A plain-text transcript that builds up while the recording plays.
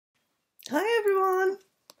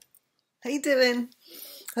How you doing?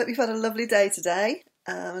 Hope you've had a lovely day today.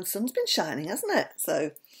 And the sun's been shining, hasn't it?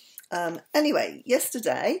 So anyway,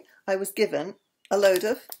 yesterday I was given a load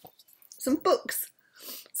of some books.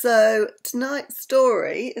 So tonight's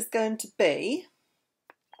story is going to be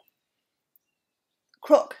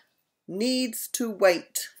Croc Needs to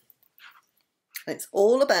Wait. And it's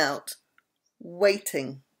all about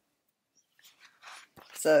waiting.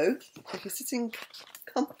 So if you're sitting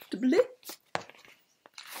comfortably,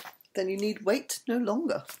 then you need wait no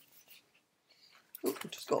longer. Oh,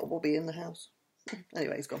 I've just got a wobby in the house.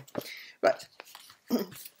 Anyway, he's gone. Right.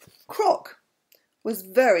 Croc was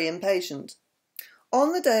very impatient.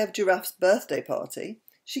 On the day of Giraffe's birthday party,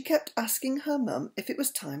 she kept asking her mum if it was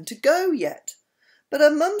time to go yet. But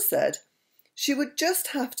her mum said she would just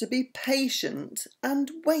have to be patient and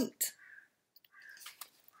wait.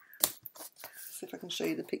 See if I can show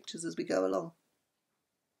you the pictures as we go along.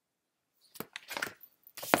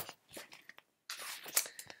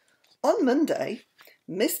 On Monday,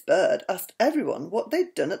 Miss Bird asked everyone what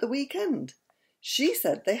they'd done at the weekend. She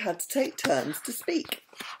said they had to take turns to speak.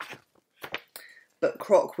 But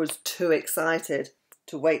Croc was too excited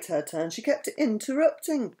to wait her turn. She kept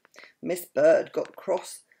interrupting. Miss Bird got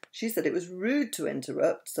cross. She said it was rude to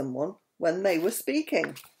interrupt someone when they were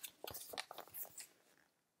speaking.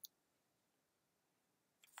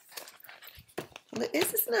 Well, it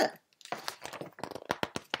is, isn't it?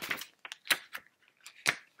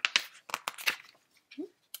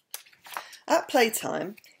 At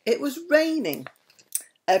playtime, it was raining.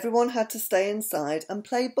 Everyone had to stay inside and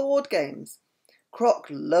play board games. Croc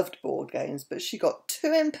loved board games, but she got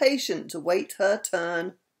too impatient to wait her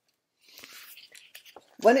turn.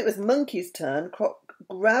 When it was Monkey's turn, Croc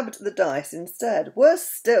grabbed the dice instead. Worse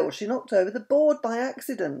still, she knocked over the board by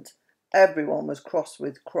accident. Everyone was cross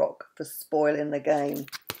with Croc for spoiling the game.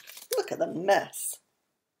 Look at the mess.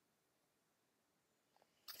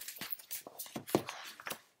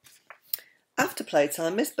 After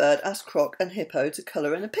playtime, Miss Bird asked Croc and Hippo to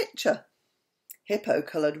colour in a picture. Hippo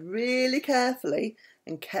coloured really carefully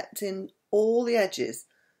and kept in all the edges,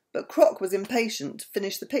 but Croc was impatient to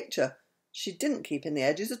finish the picture. She didn't keep in the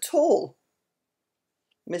edges at all.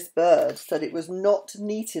 Miss Bird said it was not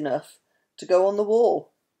neat enough to go on the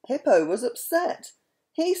wall. Hippo was upset.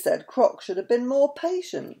 He said Croc should have been more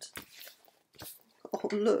patient. Oh,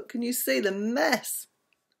 look, can you see the mess?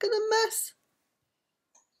 Look at the mess.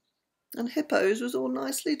 And Hippo's was all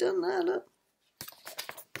nicely done there, look.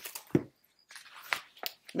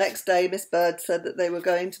 Next day, Miss Bird said that they were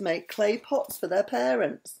going to make clay pots for their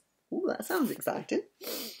parents. Ooh, that sounds exciting.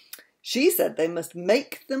 She said they must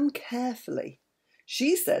make them carefully.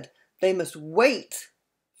 She said they must wait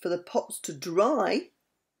for the pots to dry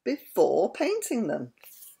before painting them.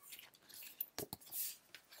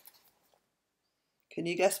 Can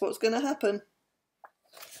you guess what's going to happen?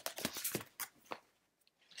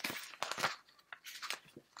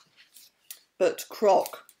 But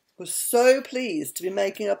Croc was so pleased to be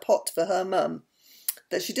making a pot for her mum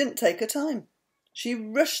that she didn't take her time. She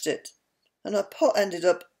rushed it, and her pot ended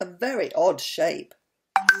up a very odd shape.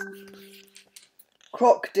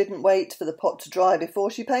 Croc didn't wait for the pot to dry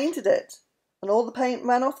before she painted it, and all the paint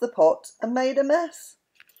ran off the pot and made a mess.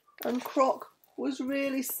 And Croc was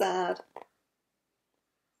really sad.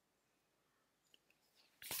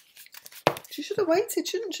 She should have waited,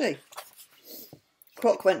 shouldn't she?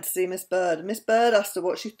 Croc went to see Miss Bird. Miss Bird asked her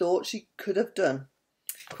what she thought she could have done.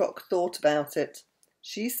 Croc thought about it.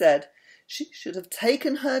 She said she should have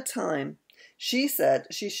taken her time. She said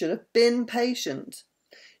she should have been patient.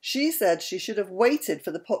 She said she should have waited for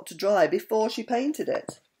the pot to dry before she painted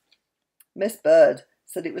it. Miss Bird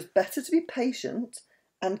said it was better to be patient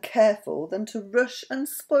and careful than to rush and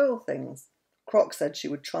spoil things. Croc said she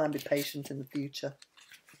would try and be patient in the future.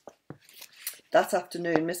 That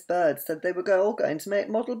afternoon, Miss Bird said they were all going to make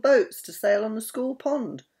model boats to sail on the school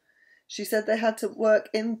pond. She said they had to work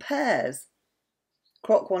in pairs.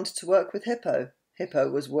 Croc wanted to work with Hippo. Hippo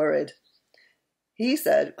was worried. He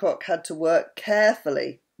said Croc had to work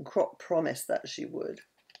carefully, and Croc promised that she would.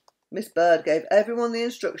 Miss Bird gave everyone the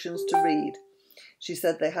instructions to read. She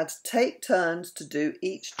said they had to take turns to do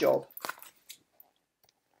each job.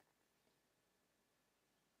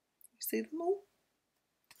 You see them all?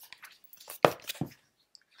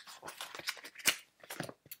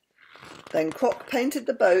 Then Croc painted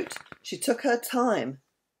the boat. She took her time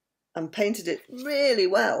and painted it really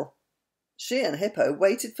well. She and Hippo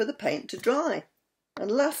waited for the paint to dry. And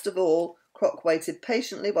last of all, Croc waited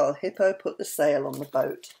patiently while Hippo put the sail on the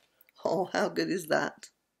boat. Oh, how good is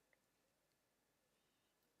that?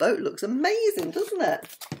 Boat looks amazing, doesn't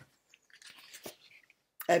it?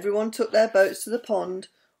 Everyone took their boats to the pond.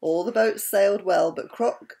 All the boats sailed well, but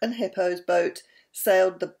Croc and Hippo's boat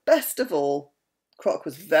sailed the best of all. Croc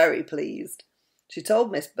was very pleased. She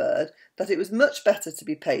told Miss Bird that it was much better to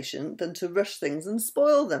be patient than to rush things and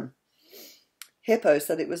spoil them. Hippo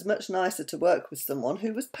said it was much nicer to work with someone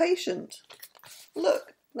who was patient.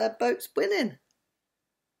 Look, their boat's winning.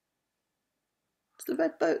 It's the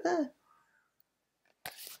red boat there.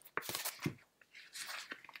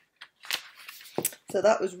 So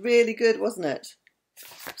that was really good, wasn't it?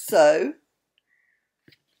 So,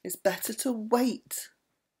 it's better to wait.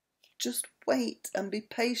 Just wait and be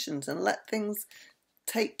patient and let things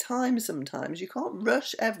take time sometimes. You can't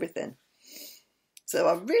rush everything. So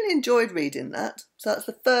I really enjoyed reading that. So that's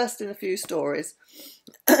the first in a few stories,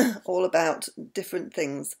 all about different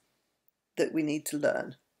things that we need to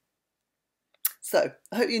learn. So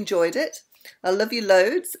I hope you enjoyed it. I love you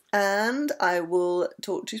loads, and I will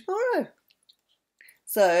talk to you tomorrow.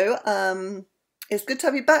 So it's good to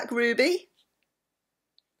have you back, Ruby.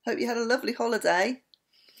 Hope you had a lovely holiday.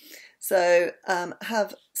 So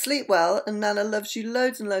sleep well, and Nana loves you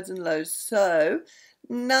loads and loads and loads. So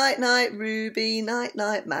night night Ruby, night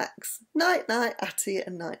night Max, night night Atty,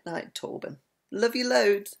 and night night Torben. Love you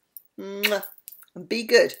loads. Mwah. And be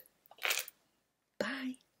good.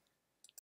 Bye.